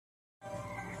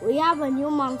We have a new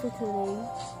monster today.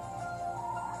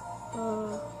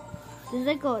 There's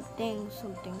like a thing,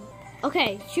 something.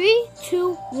 Okay, 3,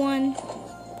 2, 1.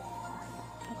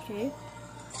 Okay.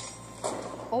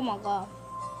 Oh my god.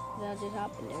 That just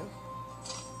happened there.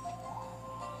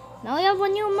 Now we have a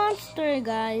new monster,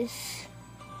 guys.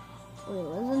 Wait,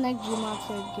 what's the next new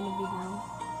monster gonna be now?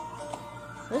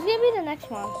 What's gonna be the next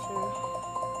monster?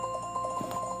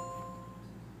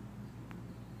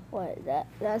 What,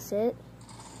 that's it?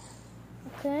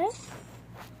 Okay.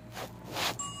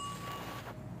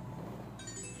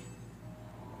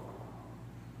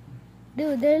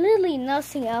 Dude, there's literally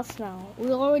nothing else now.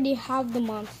 We already have the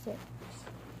monster.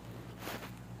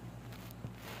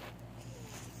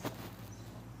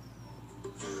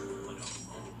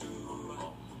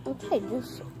 Okay,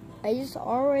 I just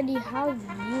already have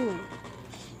you.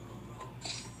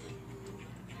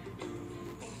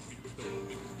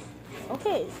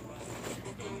 Okay,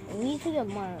 I need to get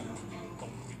more.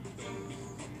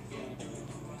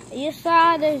 You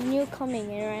saw there's new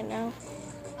coming in right now.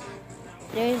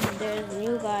 There's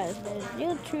new guys. There's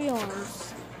new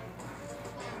Treons.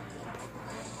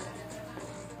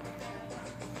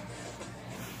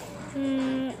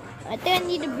 I think I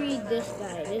need to breed this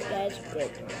guy. This guy's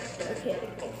good. Okay,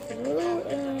 flu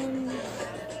and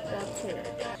water.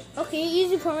 Okay,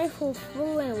 easy for me for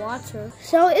flu and water.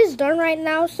 So it's done right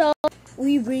now. So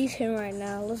we breed him right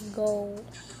now. Let's go.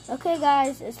 Okay,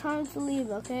 guys, it's time to leave.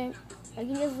 Okay, I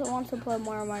just want to put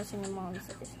more monsters in the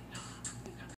monsters.